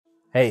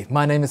Hey,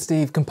 my name is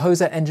Steve,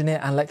 composer,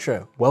 engineer and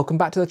lecturer. Welcome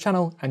back to the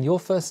channel and your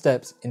first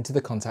steps into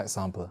the Kontakt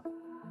sampler.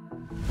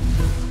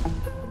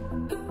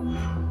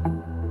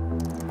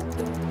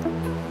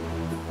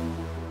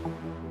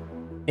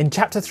 In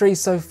chapter 3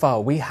 so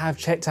far, we have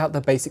checked out the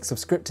basics of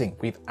scripting.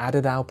 We've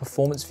added our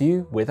performance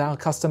view with our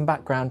custom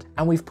background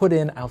and we've put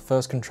in our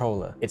first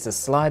controller. It's a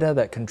slider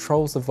that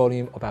controls the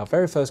volume of our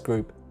very first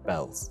group,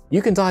 bells.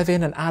 You can dive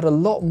in and add a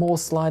lot more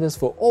sliders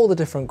for all the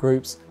different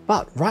groups,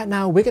 but right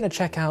now we're going to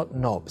check out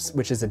knobs,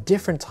 which is a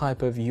different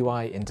type of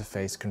UI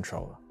interface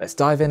controller. Let's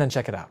dive in and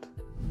check it out.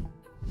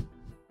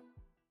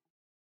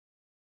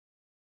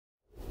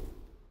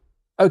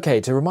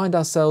 Okay, to remind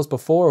ourselves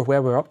before of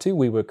where we're up to,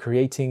 we were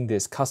creating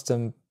this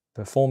custom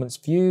performance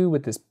view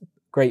with this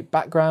great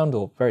background,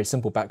 or very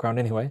simple background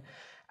anyway,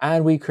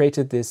 and we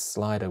created this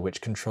slider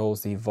which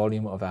controls the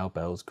volume of our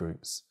bells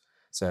groups.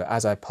 So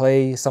as I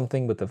play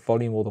something with the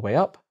volume all the way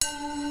up,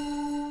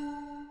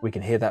 we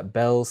can hear that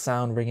bell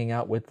sound ringing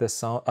out with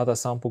the other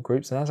sample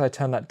groups. And as I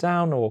turn that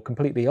down or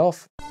completely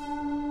off,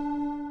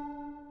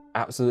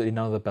 absolutely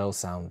none of the bells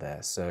sound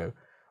there. So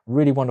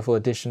really wonderful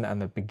addition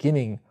and the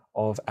beginning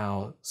of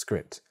our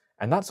script.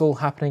 And that's all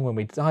happening when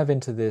we dive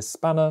into this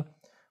spanner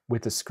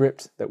with the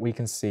script that we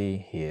can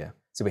see here.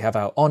 So we have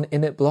our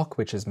onInit block,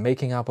 which is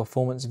making our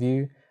performance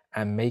view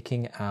and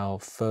making our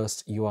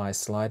first UI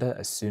slider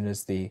as soon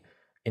as the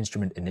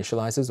instrument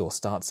initializes or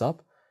starts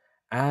up,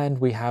 and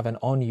we have an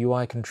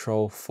onUI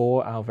control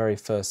for our very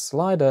first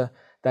slider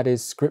that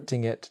is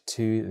scripting it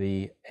to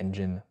the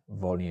engine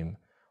volume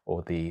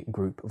or the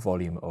group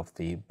volume of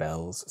the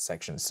bells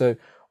section. So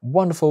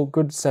wonderful,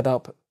 good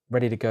setup,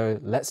 ready to go.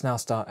 Let's now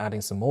start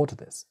adding some more to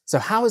this. So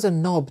how is a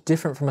knob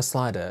different from a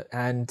slider,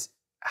 and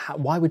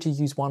why would you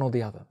use one or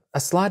the other? A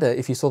slider,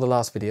 if you saw the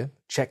last video,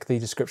 check the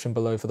description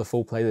below for the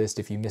full playlist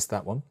if you missed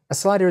that one. A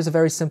slider is a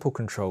very simple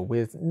control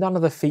with none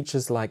of the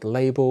features like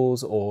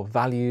labels or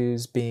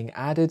values being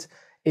added.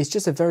 It's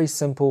just a very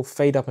simple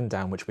fade up and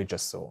down, which we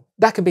just saw.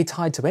 That can be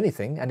tied to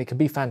anything and it can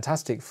be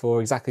fantastic for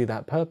exactly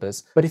that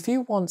purpose. But if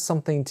you want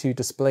something to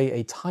display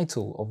a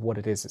title of what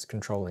it is it's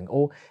controlling,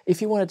 or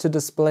if you want it to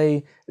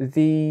display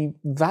the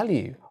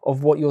value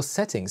of what you're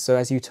setting, so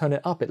as you turn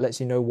it up, it lets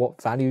you know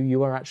what value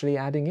you are actually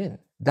adding in.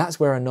 That's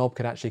where a knob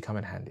could actually come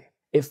in handy.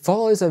 It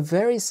follows a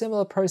very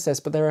similar process,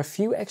 but there are a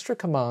few extra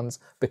commands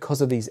because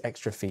of these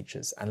extra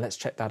features, and let's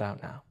check that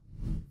out now.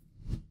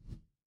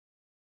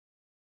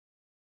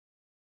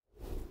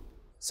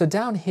 So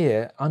down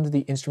here, under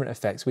the instrument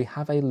effects, we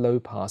have a low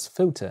pass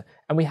filter,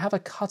 and we have a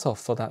cutoff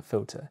for that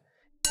filter.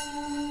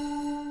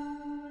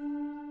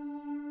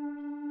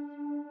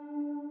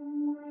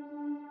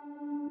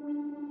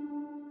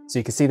 So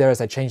you can see there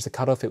as I changed the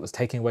cutoff, it was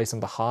taking away some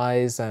of the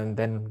highs and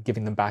then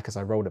giving them back as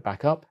I rolled it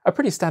back up. A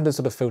pretty standard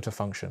sort of filter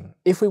function.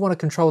 If we want to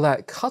control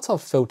that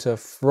cutoff filter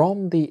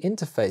from the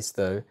interface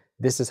though,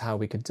 this is how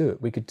we could do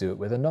it. We could do it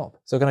with a knob.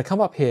 So I'm going to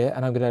come up here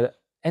and I'm going to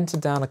enter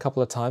down a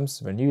couple of times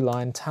for a new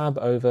line, tab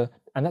over,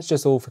 and that's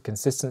just all for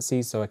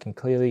consistency so I can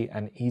clearly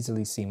and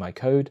easily see my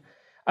code.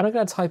 And I'm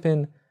going to type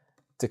in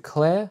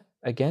declare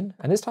again,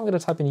 and this time I'm going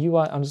to type in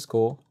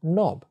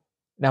UI_knob.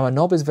 Now a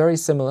knob is very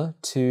similar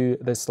to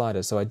the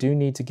slider, so I do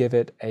need to give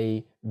it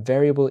a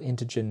variable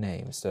integer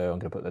name. So I'm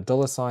going to put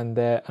the $sign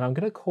there, and I'm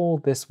going to call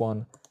this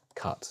one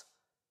cut,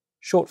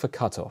 short for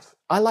cutoff.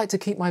 I like to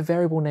keep my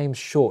variable names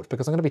short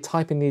because I'm going to be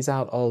typing these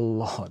out a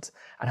lot,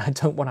 and I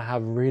don't want to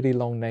have really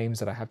long names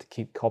that I have to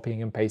keep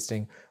copying and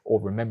pasting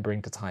or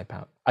remembering to type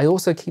out. I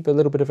also keep a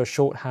little bit of a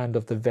shorthand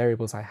of the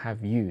variables I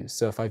have used.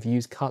 So if I've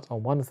used cut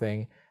on one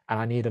thing, and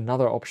I need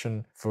another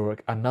option for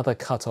another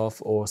cutoff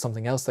or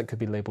something else that could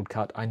be labeled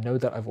cut, I know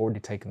that I've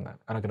already taken that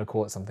and I'm going to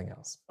call it something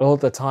else. All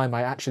the time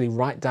I actually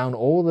write down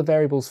all the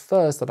variables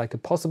first that I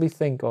could possibly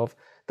think of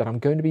that I'm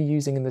going to be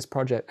using in this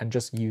project and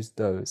just use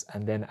those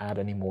and then add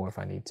any more if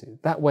I need to.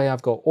 That way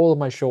I've got all of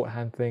my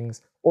shorthand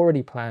things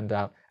already planned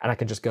out and I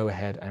can just go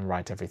ahead and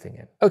write everything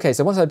in. Okay,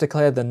 so once I've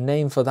declared the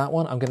name for that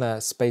one, I'm going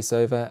to space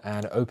over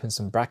and open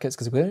some brackets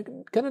because we're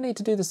going to need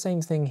to do the same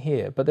thing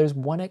here, but there's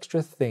one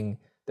extra thing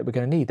that we're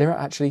going to need. There are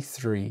actually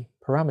 3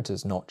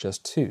 parameters, not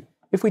just 2.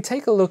 If we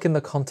take a look in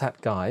the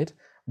Kontakt guide,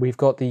 we've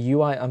got the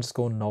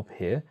UI_knob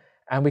here,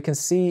 and we can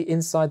see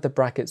inside the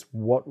brackets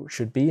what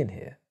should be in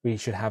here. We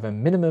should have a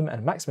minimum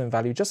and maximum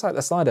value, just like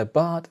the slider,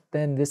 but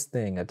then this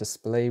thing, a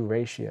display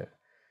ratio.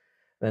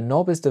 The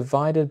knob is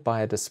divided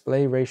by a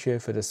display ratio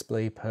for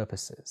display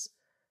purposes.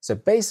 So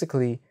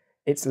basically,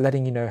 it's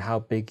letting you know how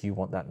big you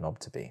want that knob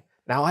to be.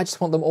 Now I just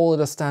want them all at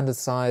a standard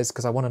size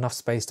because I want enough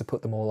space to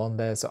put them all on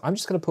there. So I'm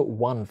just going to put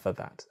 1 for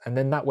that. And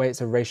then that way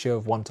it's a ratio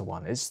of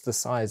 1:1. It's the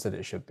size that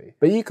it should be.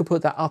 But you could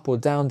put that up or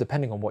down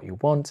depending on what you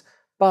want.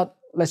 But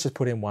let's just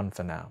put in 1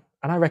 for now.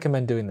 And I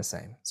recommend doing the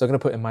same. So I'm going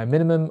to put in my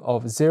minimum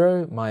of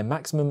 0, my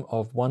maximum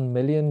of 1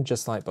 million,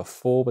 just like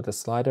before with the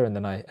slider. And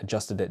then I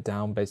adjusted it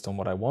down based on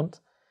what I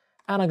want.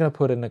 And I'm going to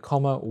put in a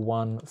comma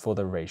 1 for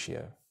the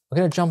ratio. I'm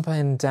going to jump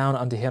in down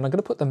under here and I'm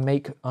going to put the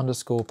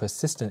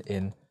make_persistent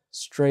in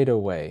straight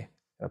away.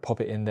 I'll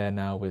pop it in there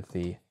now with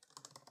the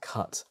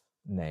cut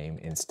name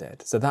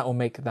instead. So that will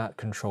make that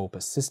control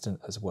persistent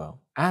as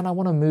well. And I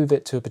want to move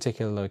it to a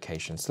particular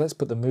location. So let's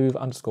put the move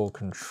underscore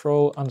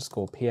control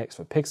underscore px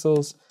for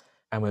pixels.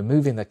 And we're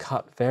moving the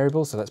cut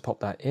variable. So let's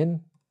pop that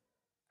in.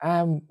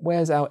 And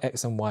where's our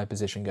X and Y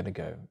position going to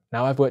go?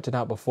 Now I've worked it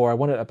out before. I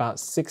want it about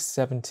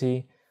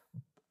 670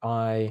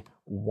 by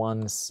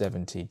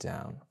 170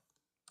 down.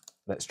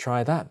 Let's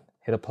try that.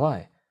 Hit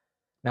apply.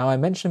 Now I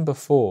mentioned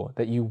before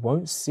that you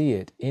won't see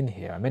it in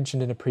here. I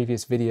mentioned in a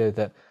previous video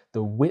that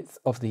the width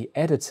of the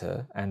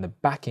editor and the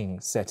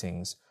backing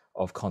settings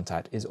of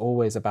Kontakt is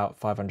always about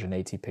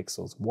 580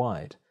 pixels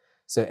wide.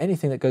 So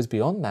anything that goes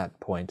beyond that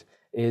point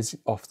is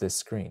off this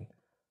screen.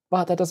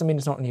 But that doesn't mean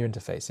it's not in your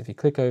interface. If you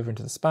click over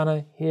into the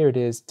spanner, here it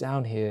is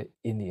down here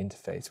in the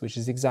interface, which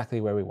is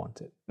exactly where we want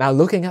it. Now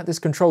looking at this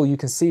control, you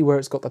can see where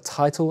it's got the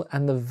title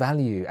and the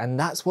value, and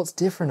that's what's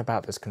different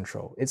about this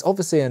control. It's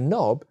obviously a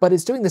knob, but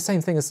it's doing the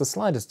same thing as the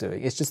slider's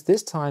doing. It's just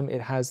this time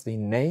it has the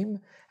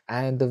name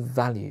and the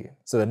value.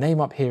 So the name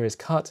up here is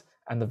cut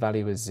and the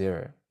value is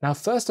 0. Now,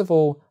 first of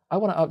all, I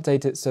want to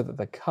update it so that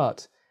the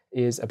cut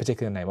is a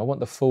particular name. I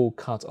want the full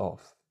cut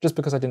off. Just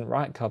because I didn't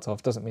write cut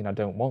off doesn't mean I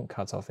don't want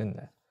cut off in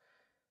there.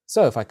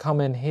 So if I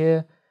come in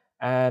here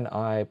and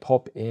I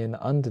pop in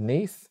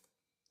underneath,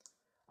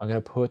 I'm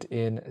going to put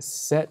in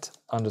set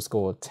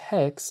underscore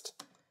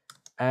text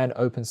and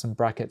open some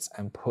brackets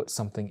and put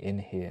something in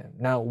here.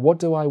 Now, what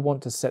do I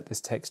want to set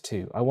this text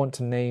to? I want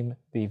to name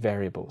the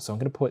variable. So I'm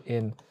going to put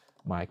in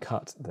my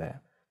cut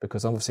there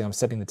because obviously I'm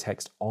setting the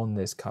text on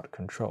this cut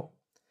control.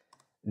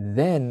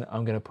 Then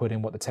I'm going to put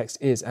in what the text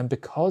is. And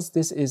because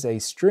this is a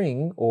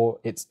string or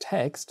it's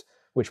text,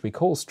 which we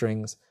call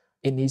strings,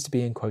 it needs to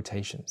be in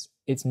quotations.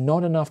 It's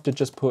not enough to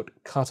just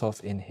put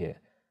cutoff in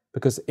here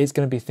because it's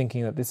going to be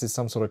thinking that this is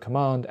some sort of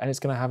command and it's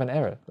going to have an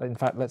error. In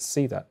fact, let's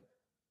see that.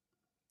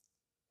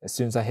 As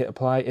soon as I hit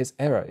apply, it's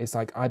error. It's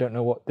like, I don't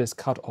know what this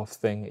cutoff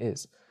thing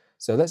is.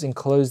 So let's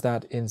enclose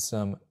that in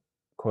some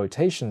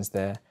quotations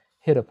there,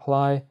 hit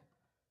apply,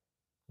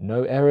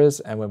 no errors.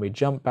 And when we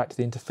jump back to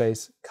the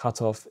interface,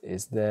 cutoff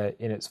is there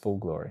in its full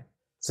glory.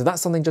 So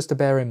that's something just to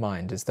bear in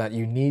mind, is that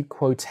you need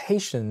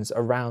quotations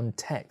around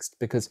text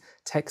because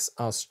texts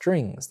are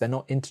strings. They're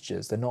not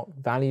integers, they're not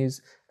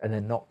values, and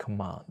they're not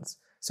commands.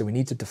 So we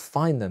need to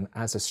define them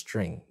as a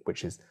string,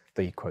 which is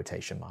the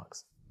quotation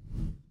marks.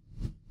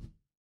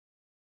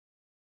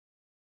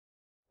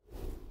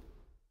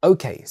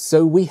 Okay,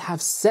 so we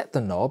have set the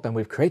knob and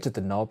we've created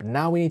the knob.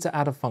 Now we need to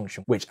add a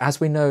function, which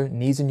as we know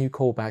needs a new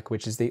callback,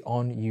 which is the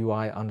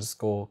onUI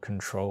underscore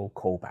control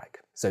callback.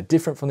 So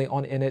different from the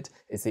onInit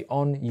is the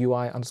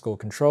onUI underscore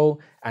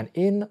control. And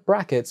in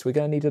brackets, we're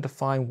going to need to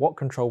define what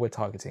control we're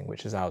targeting,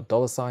 which is our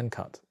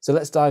 $cut. So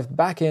let's dive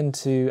back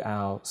into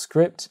our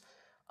script.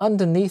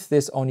 Underneath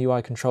this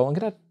onUI control, I'm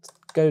going to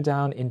go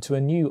down into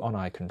a new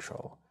onUI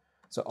control.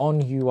 So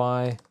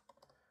onUI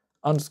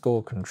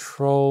underscore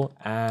control,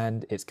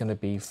 and it's going to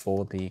be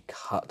for the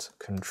cut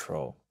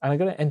control. And I'm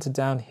going to enter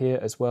down here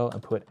as well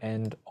and put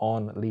end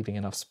on, leaving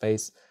enough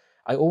space.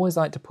 I always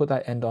like to put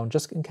that end on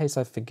just in case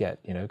I forget,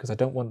 because I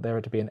don't want there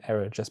to be an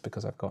error just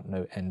because I've got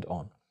no end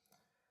on.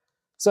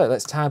 So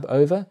let's tab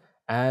over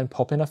and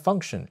pop in a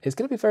function. It's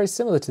going to be very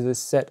similar to this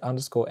set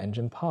underscore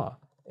engine par.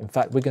 In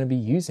fact, we're going to be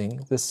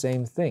using the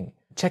same thing.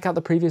 Check out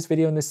the previous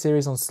video in this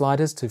series on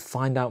sliders to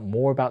find out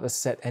more about the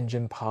set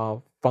engine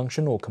par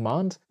function or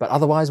command, but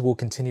otherwise we'll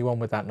continue on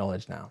with that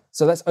knowledge now.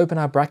 So let's open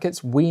our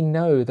brackets. We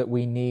know that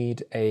we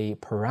need a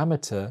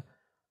parameter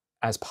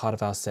as part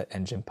of our set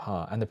engine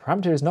par, and the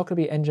parameter is not going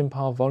to be engine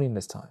par volume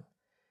this time.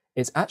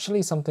 It's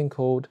actually something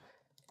called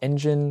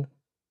engine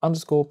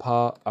underscore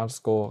par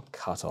underscore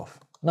cutoff.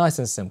 Nice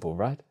and simple,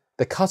 right?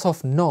 The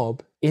cutoff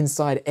knob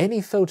inside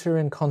any filter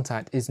in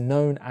Kontakt is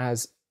known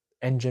as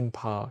engine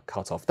par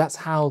cutoff. That's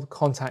how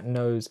Kontakt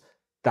knows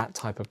that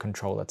type of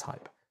controller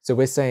type. So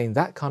we're saying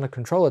that kind of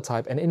controller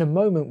type, and in a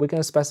moment we're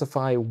going to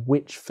specify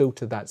which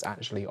filter that's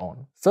actually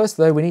on. First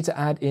though, we need to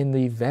add in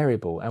the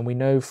variable, and we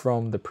know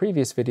from the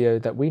previous video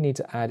that we need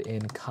to add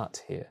in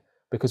cut here,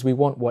 because we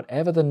want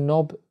whatever the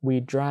knob we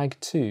drag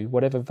to,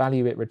 whatever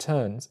value it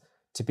returns,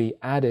 to be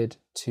added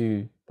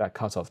to that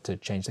cutoff to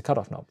change the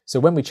cutoff knob. So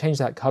when we change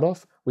that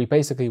cutoff, we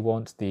basically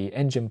want the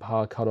engine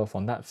par cutoff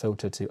on that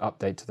filter to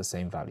update to the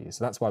same value.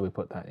 So that's why we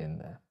put that in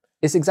there.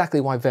 It's exactly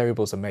why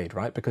variables are made,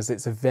 right? Because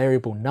it's a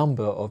variable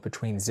number of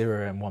between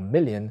 0 and 1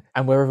 million,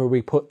 and wherever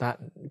we put that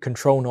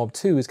control knob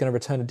to is going to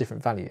return a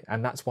different value.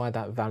 And that's why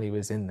that value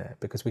is in there,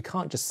 because we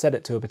can't just set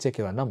it to a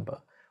particular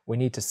number. We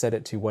need to set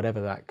it to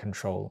whatever that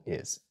control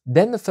is.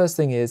 Then the first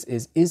thing is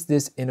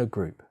this in a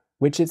group?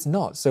 Which it's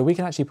not. So we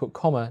can actually put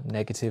comma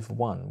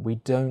 -1. We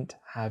don't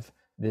have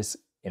this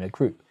in a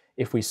group.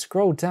 If we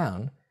scroll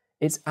down,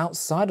 it's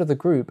outside of the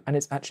group and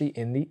it's actually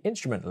in the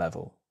instrument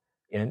level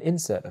in an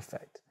insert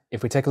effect.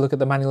 If we take a look at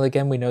the manual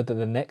again, we know that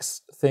the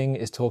next thing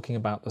is talking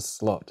about the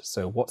slot.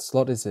 So what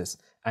slot is this?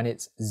 And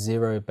it's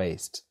 0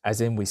 based,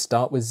 as in we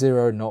start with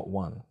 0, not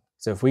 1.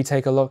 So if we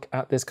take a look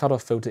at this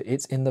cutoff filter,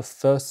 it's in the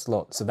first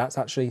slot. So that's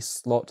actually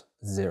slot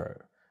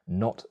 0,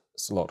 not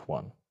slot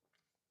 1.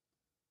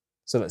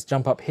 So let's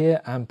jump up here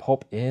and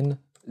pop in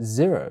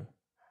 0.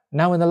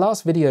 Now in the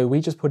last video,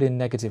 we just put in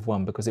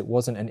 -1 because it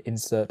wasn't an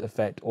insert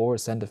effect or a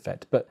send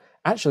effect, but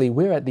actually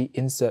we're at the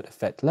insert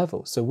effect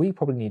level, so we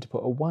probably need to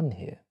put a 1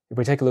 here. If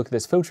we take a look at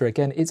this filter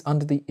again, it's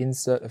under the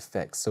insert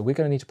effects, so we're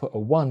going to need to put a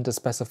 1 to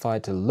specify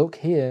to look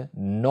here,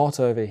 not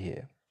over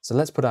here. So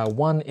let's put our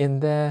 1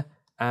 in there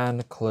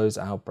and close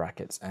our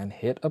brackets and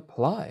hit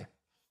apply.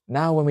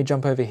 Now when we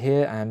jump over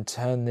here and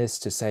turn this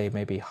to say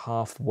maybe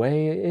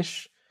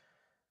halfway-ish,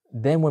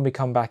 then when we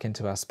come back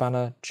into our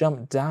spanner,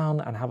 jump down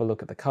and have a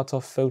look at the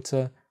cutoff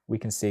filter, we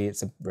can see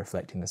it's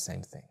reflecting the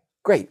same thing.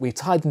 Great, we've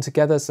tied them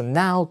together, so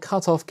now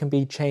cutoff can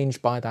be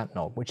changed by that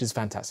knob, which is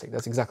fantastic.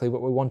 That's exactly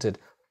what we wanted.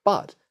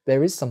 But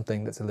there is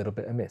something that's a little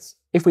bit amiss.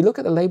 If we look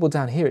at the label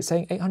down here, it's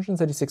saying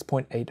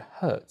 836.8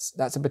 Hertz.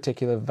 That's a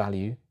particular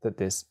value that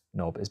this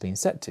knob is being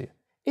set to.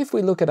 If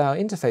we look at our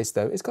interface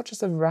though, it's got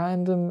just a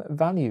random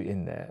value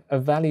in there, a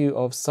value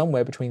of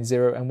somewhere between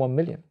 0 and 1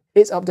 million.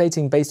 It's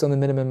updating based on the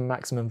minimum and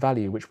maximum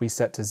value, which we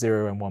set to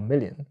 0 and 1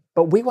 million.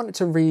 But we want it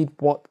to read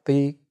what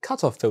the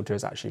cutoff filter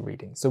is actually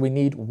reading. So we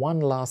need one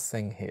last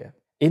thing here.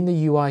 In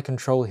the UI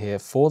control here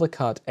for the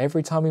cut,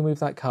 every time we move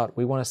that cut,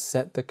 we want to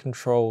set the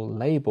control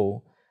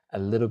label a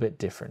little bit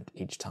different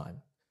each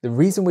time. The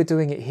reason we're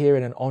doing it here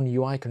in an on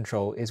UI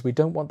control is we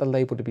don't want the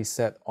label to be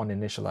set on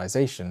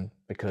initialization,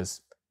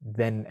 because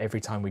then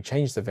every time we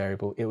change the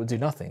variable, it will do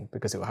nothing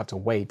because it will have to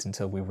wait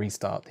until we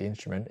restart the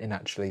instrument and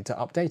actually to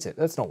update it.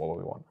 That's not what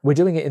we want. We're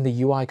doing it in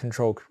the UI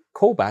control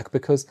callback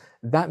because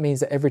that means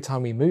that every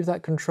time we move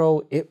that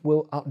control, it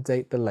will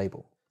update the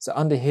label. So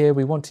under here,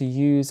 we want to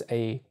use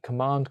a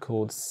command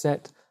called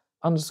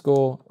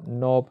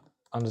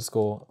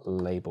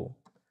set_knob_label.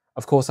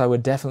 Of course, I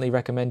would definitely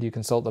recommend you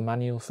consult the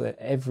manual for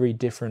every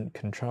different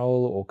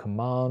control or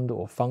command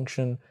or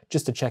function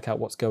just to check out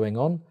what's going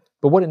on.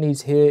 But what it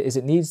needs here is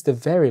it needs the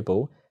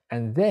variable,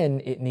 and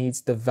then it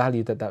needs the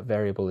value that that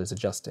variable is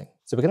adjusting.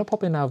 So we're going to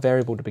pop in our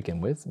variable to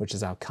begin with, which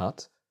is our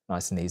cut,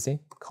 nice and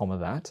easy, comma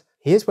that.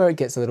 Here's where it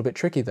gets a little bit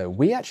tricky though.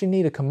 We actually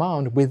need a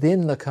command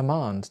within the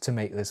command to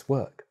make this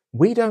work.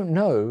 We don't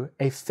know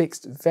a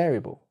fixed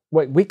variable.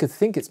 We could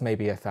think it's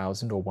maybe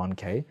 1000 or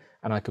 1K,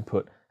 and I could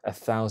put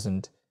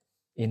 1000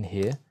 in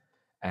here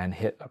and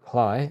hit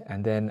apply,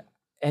 and then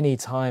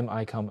anytime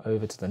I come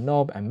over to the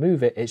knob and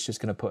move it, it's just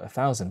going to put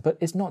 1000, but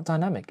it's not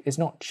dynamic. It's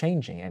not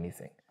changing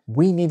anything.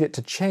 We need it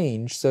to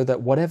change so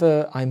that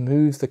whatever I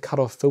move the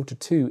cutoff filter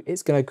to,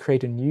 it's going to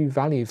create a new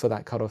value for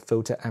that cutoff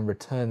filter and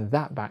return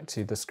that back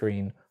to the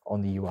screen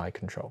on the UI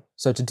control.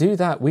 So to do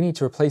that, we need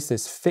to replace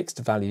this fixed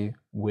value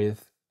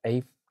with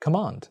a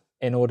command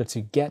in order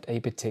to get a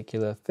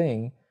particular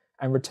thing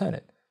and return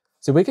it.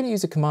 So we're going to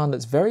use a command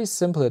that's very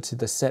similar to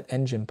the set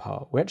engine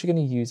par. We're actually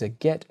going to use a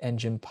get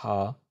engine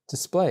par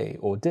display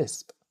or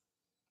disp.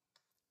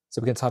 So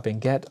we're going to type in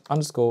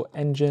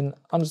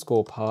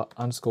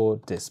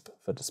get_engine_par_disp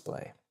for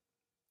display.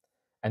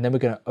 And then we're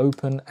going to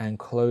open and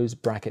close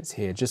brackets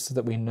here, just so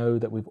that we know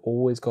that we've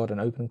always got an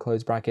open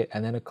close bracket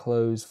and then a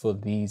close for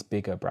these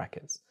bigger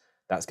brackets.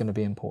 That's going to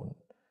be important.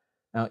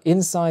 Now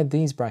inside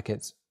these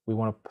brackets, we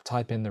want to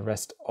type in the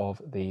rest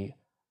of the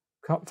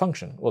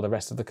function or the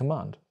rest of the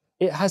command.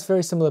 It has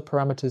very similar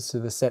parameters to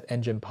the set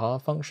engine par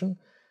function.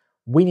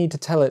 We need to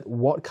tell it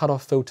what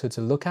cutoff filter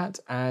to look at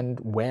and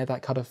where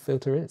that cutoff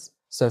filter is.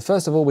 So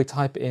first of all, we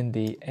type in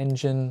the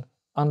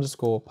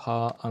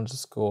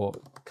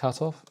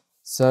engine_par_cutoff.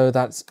 So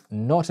that's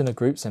not in a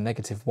group, so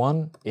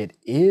 -1. It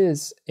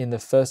is in the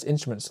first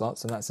instrument slot,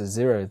 so that's a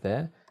 0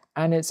 there.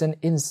 And it's an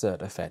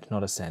insert effect,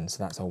 not a send,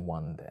 so that's a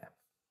 1 there.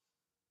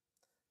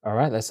 All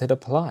right, let's hit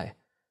apply.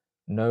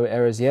 No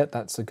errors yet,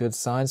 that's a good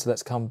sign. So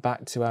let's come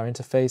back to our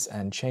interface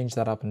and change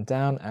that up and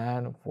down,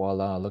 and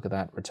voila, look at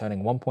that,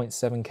 returning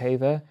 1.7K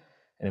there.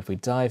 And if we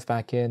dive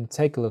back in,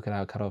 take a look at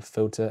our cutoff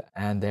filter,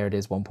 and there it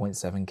is,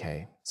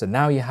 1.7K. So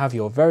now you have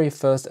your very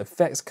first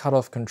effects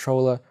cutoff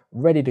controller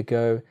ready to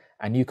go,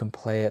 and you can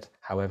play it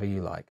however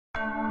you like.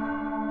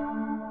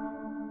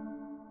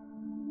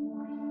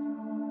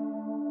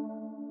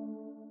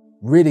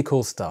 Really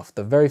cool stuff,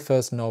 the very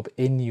first knob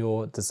in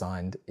your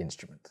designed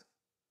instrument.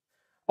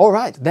 All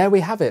right, there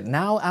we have it.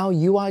 Now our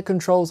UI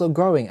controls are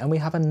growing and we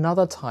have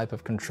another type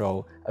of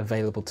control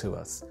available to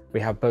us.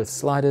 We have both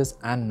sliders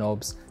and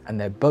knobs, and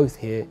they're both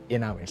here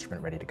in our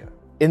instrument ready to go.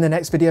 In the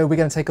next video, we're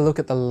going to take a look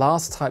at the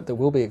last type that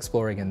we'll be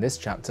exploring in this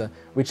chapter,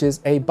 which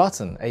is a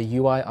button, a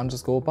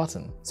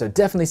UI_button. So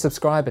definitely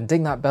subscribe and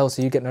ding that bell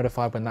so you get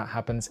notified when that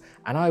happens,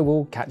 and I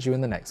will catch you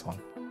in the next one.